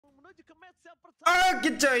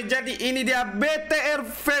Oke coy, jadi ini dia BTR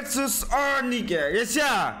versus Onic ya guys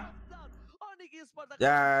ya.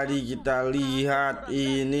 Jadi kita lihat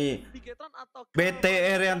ini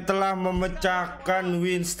BTR yang telah memecahkan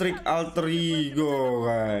win streak alter ego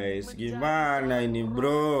guys. Gimana ini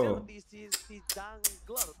bro?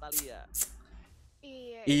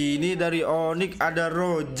 Ini dari Onic ada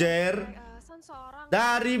Roger,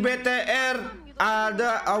 dari BTR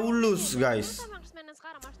ada Aulus guys.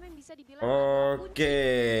 Oke,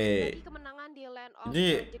 ini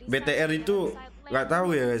BTR itu nggak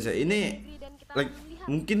tahu ya guys ya. Ini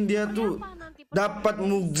mungkin dia tuh dapat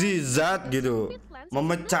mukjizat gitu,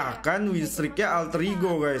 memecahkan win streaknya alter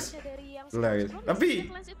ego guys. Tapi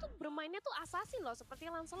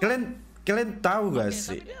kalian tahu gak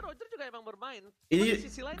sih? Ini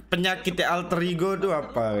penyakitnya alter ego tuh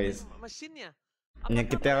apa guys?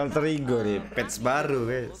 Penyakitnya alter ego nih, patch baru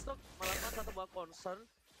guys.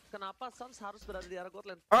 Kenapa Suns harus berada di area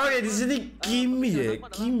Godland? Oh ya di sini Kimmy ya,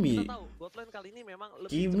 Kimmy.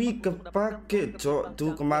 Kimmy kepake, cok.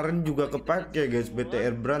 Tuh kemarin juga kepake guys.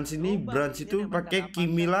 BTR Branz ini, Branz itu pakai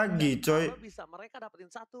Kimmy lagi, coy. Mereka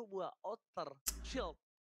dapetin satu buah outer shield.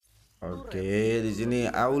 Oke, di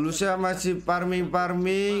sini Aulusnya masih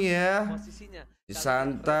farming ya.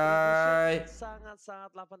 Santai.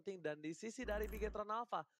 Sangat-sangatlah penting, dan di sisi dari Bigetron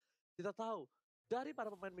Alpha kita tahu dari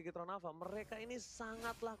para pemain Bigetron Alpha, mereka ini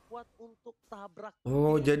sangatlah kuat untuk tabrak.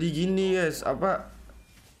 Oh, jadi gini guys, apa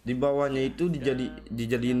di bawahnya itu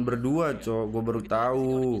dijadiin berdua, cok. Gue baru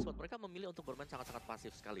tahu. Mereka memilih untuk bermain sangat-sangat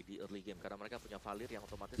pasif sekali di early game karena mereka punya Valir yang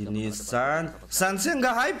otomatis. Ini Sansnya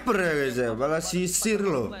nggak hyper ya guys ya, malah sisir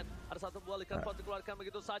loh. Ada satu buah ikan pot dikeluarkan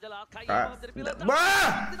begitu saja lah.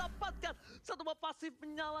 Didapatkan satu buah pasif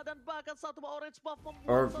menyala dan bahkan satu buah orange buff.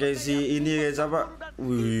 Oke si ini guys apa?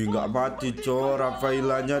 Wih nggak mati cok,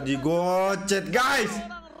 Rafaelanya digocet guys.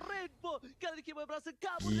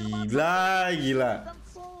 Gila.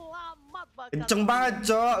 Kenceng banget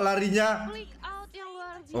cok larinya.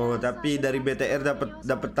 Oh tapi dari BTR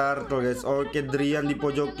dapat turtle guys. Oke Drian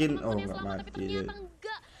dipojokin. Oh nggak mati.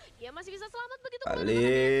 Ya masih bisa selamat begitu.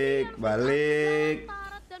 Balik.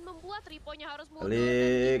 Dan membuat Riponya harus mundur.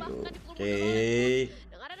 Oke.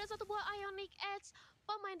 Dengan ada satu buah Ionic Edge,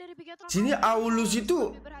 pemain dari Bigetron. Sini Aulus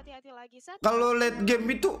itu kalau late game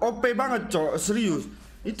itu OP banget cok, serius.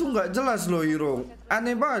 Itu nggak jelas loh hero.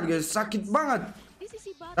 Aneh banget guys, sakit banget.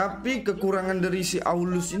 Tapi kekurangan dari si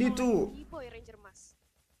Aulus ini tuh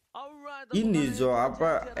ini jo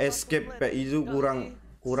apa escape itu kurang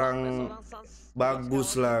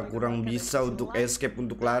bagus lah, kurang bisa untuk escape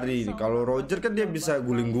untuk lari. Kalau Roger kan dia bisa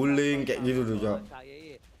guling-guling kayak gitu tuh cok.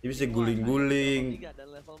 Dia bisa guling-guling.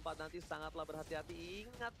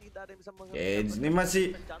 Di sini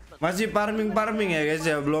masih farming ya guys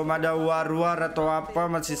ya, belum ada war atau apa,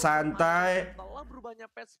 masih santai. Telah berubahnya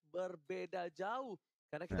patch berbeda jauh.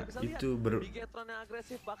 Karena kita bisa itu lihat Bigetron yang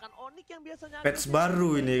agresif, bahkan Onic yang biasanya patch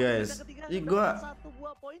baru ini guys. Ini gua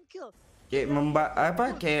kayak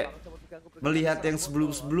kayak melihat yang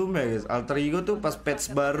sebelumnya guys. Alter ego tuh pas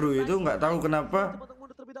patch baru itu nggak tahu kenapa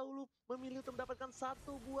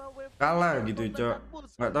kalah gitu cok,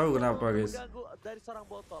 nggak tahu kenapa guys.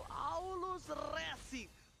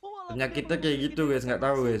 Penyakitnya kayak gitu guys, nggak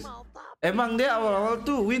tahu guys. Emang dia awal-awal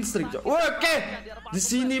tuh win streak cok. Oke, di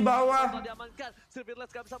sini bawah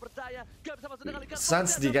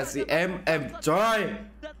Sans dikasih coy,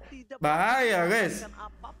 bahaya guys.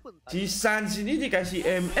 Si Sans ini dikasih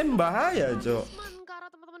bahaya cok.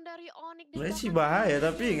 Masih bahaya,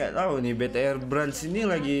 tapi nggak tahu nih BTR Branz ini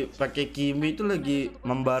lagi pakai Kimmy itu lagi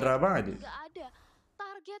membara banget. Gak ada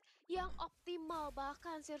target yang optimal,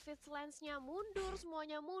 bahkan service lens-nya mundur,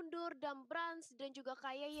 semuanya mundur, dan Branz dan juga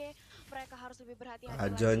Kayaye mereka harus lebih berhati-hati.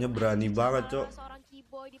 Ajanya berani banget cok. Seorang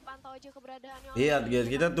keyboy dipantau aja keberadaannya. Lihat guys,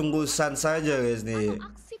 kita tunggu Sans saja guys nih.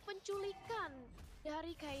 Aksi penculikan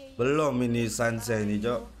dari Kayaye. Belum ini Sans ini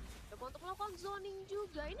cok. Untuk melakukan zoning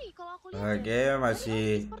juga ini kalau aku lihat. Oke,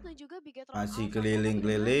 masih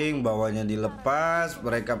keliling-keliling, bawahnya dilepas,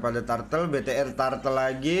 mereka pada turtle, BTR turtle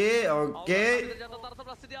lagi. Oke.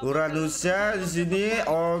 Uranusnya di sini.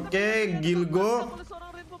 Oke, Gilgo.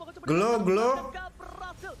 Glow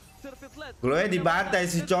dibantai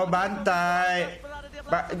si cowok, bantai.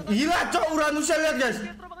 Gila cok, Uranusnya lihat guys.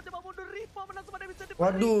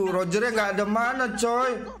 Waduh, Rogernya nggak ada mana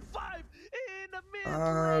coy.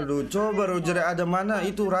 Aduh, coba Roger ada mana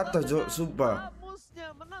itu rata cok, sumpah.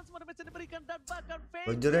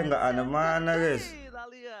 Rogernya nggak ada mana guys.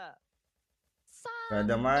 Nggak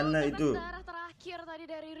ada mana itu. Darah terakhir tadi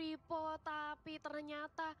dari Ripo, tapi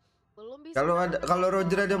ternyata Belum bisa Kalau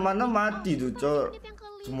Roger ada mana mati tuh, Cok.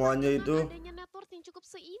 Semuanya itu. cukup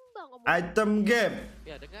seimbang Item game.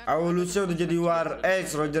 Aulusnya udah jadi War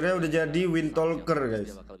X, Rogernya udah jadi Windtalker,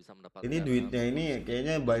 guys. Ini duitnya ini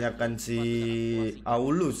kayaknya banyakan si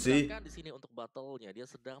Aulus sih. Di sini untuk battle-nya dia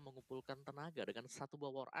sedang mengumpulkan tenaga dengan satu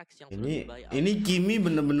buah War X yang ini Kimmy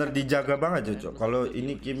bener-bener dijaga banget, Cok. Kalau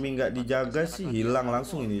ini Kimmy nggak dijaga sih hilang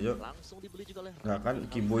langsung ini, Cok. Nah kan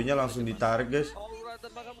keyboynya langsung ditarik, guys.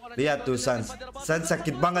 Lihat tuh Sans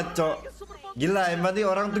sakit banget, Cok. Gila, emang nih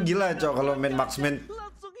orang tuh gila, Cok. Kalau main marksman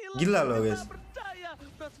gila loh, guys.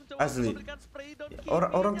 Asli.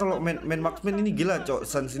 Orang kalau main marksman ini gila, Cok.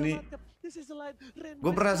 Sans ini.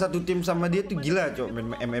 Gue pernah satu tim sama dia tuh gila, Cok.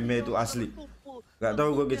 Main MMA itu asli. Gak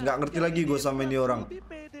tau gue, guys. Gak ngerti lagi gue sama ini orang.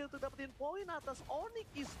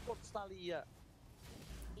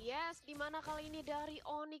 Yes, dimana kali ini dari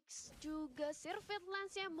Onic juga Sirvit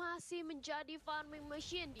Lance-nya masih menjadi farming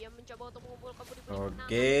machine. Dia mencoba untuk mengumpulkan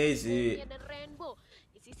Oke sih.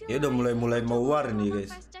 Ya udah mulai mau war nih, guys.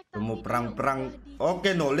 Udah mau perang-perang.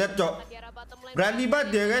 Oke, no, lihat, Cok. Berani banget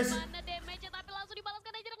ya, guys.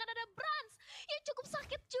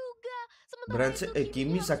 Branz,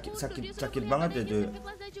 Kimmy sakit banget ya, cuy.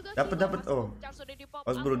 Dapat. Oh.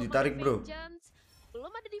 Pas bro ditarik, bro. Belum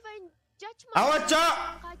ada divine judgment. Awas, Cok.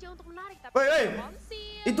 Woi.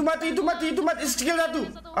 Itu mati skill satu.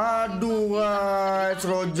 Aduh, guys,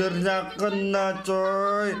 Rogernya kena,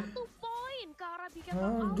 coy.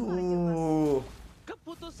 Aduh.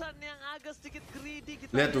 Keputusan yang agak sedikit greedy gitu.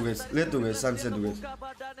 Lihat tuh, guys, sunset tuh, guys.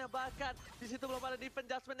 Bahkan di situ belum ada defense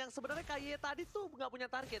judgment yang sebenarnya kayak tadi tuh nggak punya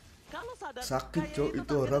target. Kalau sadar sakit, Cok,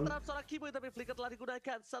 itu orang. Seorang Kiboy tapi flicker telah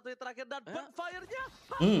digunakan. Satu yang terakhir dan backfire-nya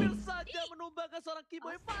hampir saja menumbangkan seorang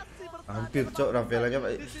Kiboy masih bertahan. Hampir, Cok, Rafaelanya.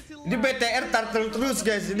 Ini BTR turtle terus,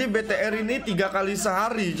 guys. Ini BTR ini 3 kali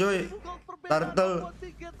sehari, coy. Turtle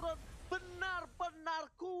benar-benar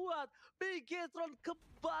kuat. Bigetron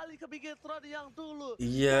kembali ke Bigetron yang dulu.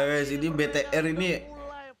 Iya, guys, ini BTR ini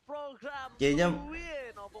kayaknya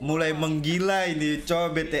mulai menggila ini,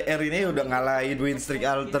 coy. BTR ini udah ngalahin win streak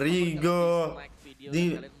alter ego.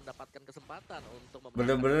 Ini mendapatkan kesempatan untuk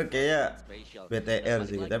bener-bener kayak BTR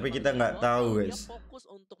sih, tapi kita nggak tahu, guys. Fokus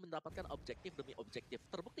untuk mendapatkan objektif demi objektif.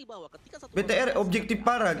 Terbukti bahwa ketika satu BTR objektif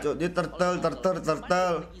parah, Cok. Dia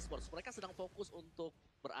turtle. Mereka sedang fokus untuk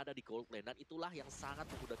berada di gold lane dan itulah yang sangat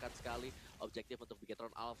memudahkan sekali objektif untuk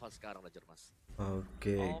Bigetron Alpha sekarang, Ranger Mas.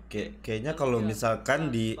 Oke. Kayaknya kalau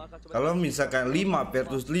misalkan 5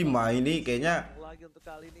 versus 5 ini kayaknya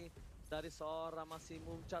dari seorang masih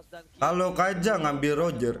Mumchas dan kalau Kaja ngambil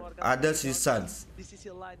Roger ada si Sans.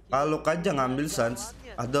 Kalau Kaja ngambil Sans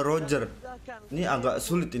ada Roger. Ini agak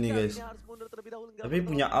sulit ini, guys. Tapi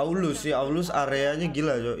punya Aulus sih. Aulus areanya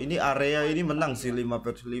gila, Cok. Ini area ini menang sih 5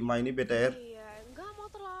 versus 5 ini BTR.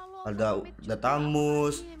 Ada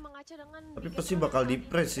Tamus. Tapi pasti bakal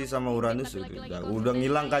dipres sih sama Uranus. Udah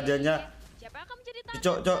ngilang Kajanya.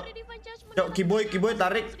 Cok, Kiboy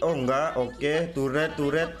tarik. Oh enggak, oke. Turret.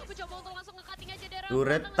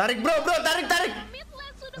 Tarik, bro, tarik.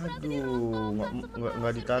 Aduh,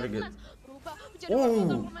 nggak ditarik ya.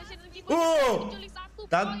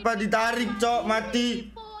 Tanpa ditarik, Cok,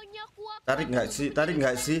 mati. Tarik nggak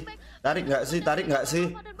sih? Tarik.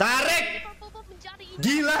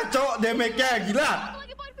 Gila, Cok, damage-nya gila.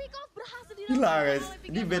 Gila, guys.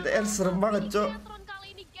 Ini BTR serem banget, Cok.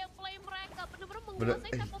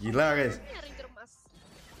 Gila, guys.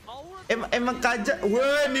 Emang Kaja.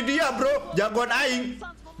 Wah, ini dia, bro. Jagoan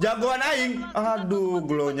aing. Aduh,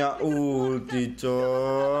 glow-nya ulti,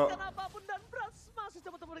 Cok.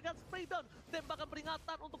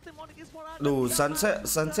 Duh,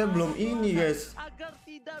 Sanse belum ini, guys.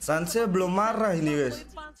 Sanse belum marah ini, guys.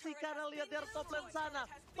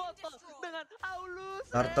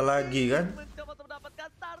 Turtle lagi kan?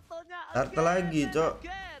 Turtle lagi, Cok.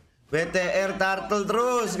 BTR turtle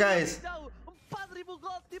terus, guys.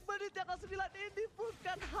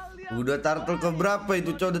 Udah turtle ke berapa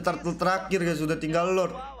itu, Cok? Udah turtle terakhir, guys. Udah tinggal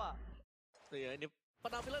Lord.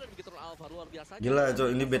 Gila, Cok.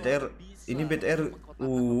 Ini BTR.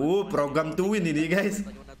 Program to win ini, guys.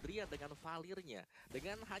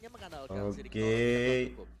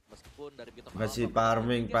 Oke. Masih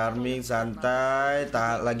farming santai.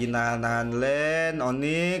 Lagi nahan lane.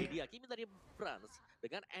 Onic.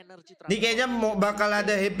 Ini kayaknya bakal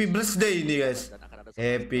ada happy birthday ini, guys.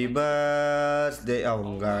 Happy birthday. Oh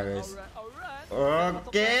enggak, guys.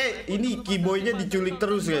 Oke, ini Kiboynya diculik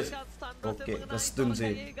terus, guys. Oke, kestun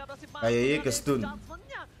sih. Kayaknya kestun.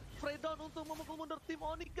 spray down untuk memukul mundur tim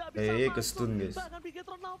Onic, gak bisa masuk. Kestun guys. Bahkan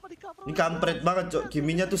Bigetron Alpha di cover Ini oleh kampret Branz. banget cok.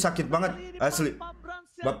 Kiminya tuh sakit banget asli.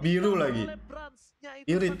 Bab biru lagi.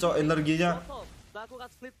 Irit cok energinya.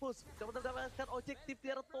 Lakukan split push, kemudian mendapatkan objektif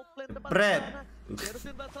di arah top lane depan Pret. sana.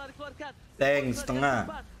 Harusnya setelah dikeluarkan. Tank setengah.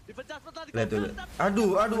 Dipecah setelah Lihat tuh. dikeluarkan.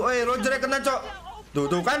 Aduh, Rogernya kena cok.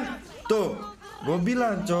 Tuh kan. Tuh. Gue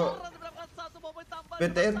bilang cok.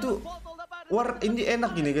 PTR tuh war ini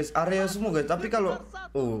enak ini guys, area semua guys. Tapi kalau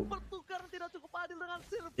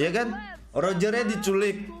ya kan, Rogernya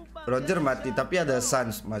diculik, Roger mati, tapi ada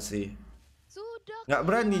Sans masih. Nggak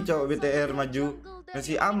berani cowok BTR maju,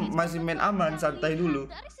 masih main aman, santai dulu.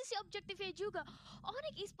 Dari sisi objektifnya juga,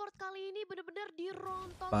 Onic Esport kali ini benar-benar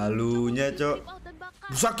dirontok. Palunya cok,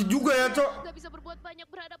 sakit juga ya cok. Gak bisa berbuat banyak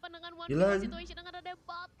berhadapan dengan one Gila. situation dengan ada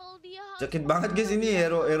battle dia. Sakit banget guys ini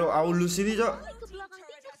hero Aulus ini cok. Ke belakang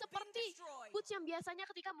tidak seperti boots yang biasanya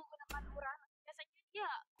ketika menggunakan Darah biasanya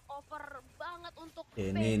dia over banget untuk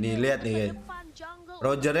Nih lihat nih guys.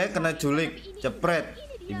 Rogernya kena culik, cepret,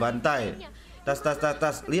 dibantai. Tas.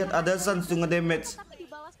 Lihat ada Sans tuh ngedamage.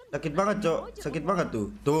 Sakit banget cok, sakit banget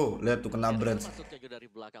tuh. Tuh, lihat tuh kena Branz. Dari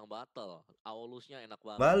belakang battle, Aulusnya enak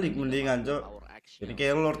banget. Balik mendingan cok. Ini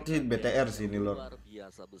kayak Lord sih BTR sih ini Lord. Luar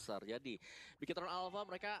biasa besar. Jadi Bigetron Alpha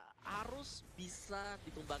mereka harus bisa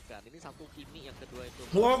ditumbangkan. Ini satu Kimmy, yang kedua itu.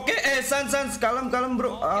 Oke, Sans kalem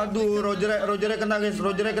bro. Aduh, Rogernya kena guys,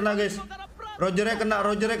 Rogernya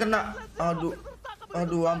kena.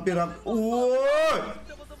 Aduh, hampir. Woi.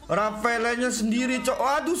 Rafaelnya sendiri cok.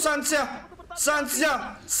 Aduh, Sans.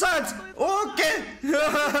 Oke.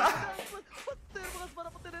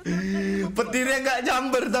 Petirnya nggak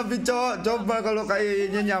nyamber tapi cok. Coba kalau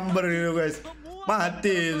kayaknya nyamber gitu guys.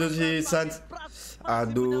 Mati itu si Sans.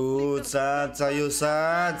 Aduh, Sans, ayo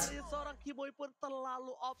Sans. Seorang Kimoy pun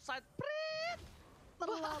terlalu offside.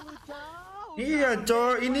 Terlalu jauh. Iya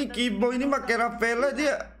cok, ini Kibo ini pakai Rafaela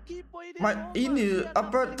dia. Ini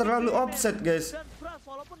apa terlalu offset guys.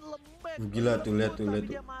 Gila tuh, lihat tuh.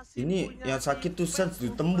 Ini yang sakit tuh Sans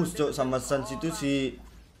ditembus cok sama Sans itu si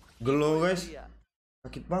Glow guys.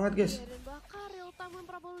 Sakit banget guys. Dan bakal real time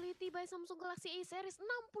probability by Samsung Galaxy A series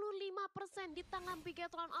 65% di tangan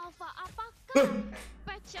Bigetron Alpha. Apakah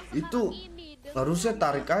patch yang Itu sekarang ini harusnya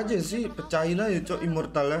tarik aja sih, pecahin aja cok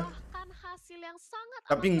immortalnya. hasil yang sangat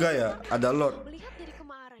Tapi enggak ya, ada Lord. melihat dari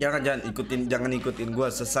kemarin. Jangan ikutin gua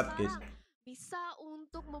sesat guys. Bisa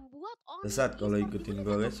untuk membuat Sesat kalau ikutin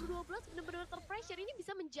gua guys. 12 benar-benar terpressure, ini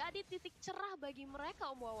bisa menjadi titik cerah bagi mereka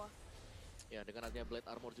Om Wawa. Ya, dengan adanya Blade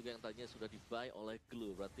Armor juga yang tadinya sudah di-buy oleh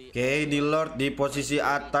Glue, berarti Oke, di Lord di posisi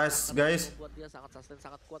atas guys. buat dia sangat sustain,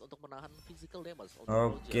 sangat kuat untuk menahan physical damage.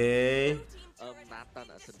 Oke. Nathan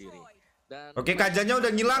sendiri. Dan Oke, kajanya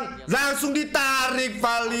udah ngilang, langsung ditarik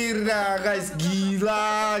Valira guys.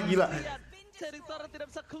 Gila.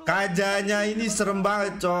 Kajanya ini serem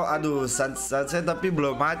banget cok. Aduh, Sansnya tapi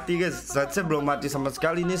belum mati guys. Sansnya belum mati sama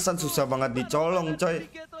sekali. Ini Sans susah banget dicolong coy.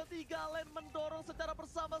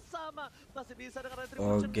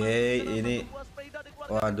 Oke, ini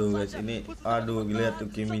waduh guys, ini aduh lihat tuh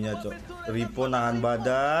Kiminya cok. Ripo nahan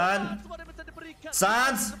badan.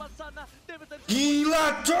 Sans.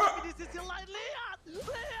 Gila cok. Lihat.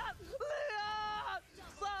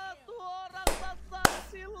 Satu orang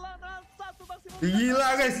Gila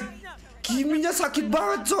guys. Kiminya sakit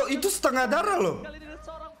banget cok. Itu setengah darah loh.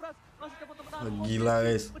 Gila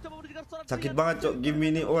guys. Sakit banget cok Kimmy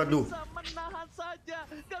ini. Waduh. Menahan saja,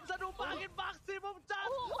 gak bisa numpangin maksimum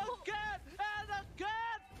chance again and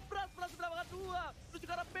again. Branz mendapatkan 2, menuju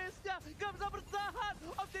ke arah base-nya, gak bisa bertahan.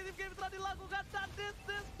 Objektif game telah dilakukan dan this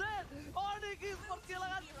is it. Onic Esport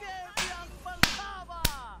kehilangan game yang pertama.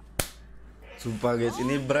 Sumpah guys,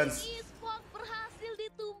 ini Branz Esport berhasil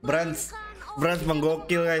ditumbangkan. Branz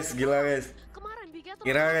menggokil guys, gila guys. Kemarin Bigetron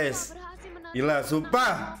Gila guys. berhasil menang Gila,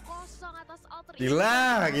 sumpah. 0-0 atas Alter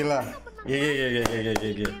Gila. Gila.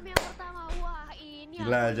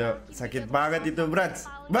 Gila, cok. Sakit banget itu Branz.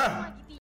 Bah.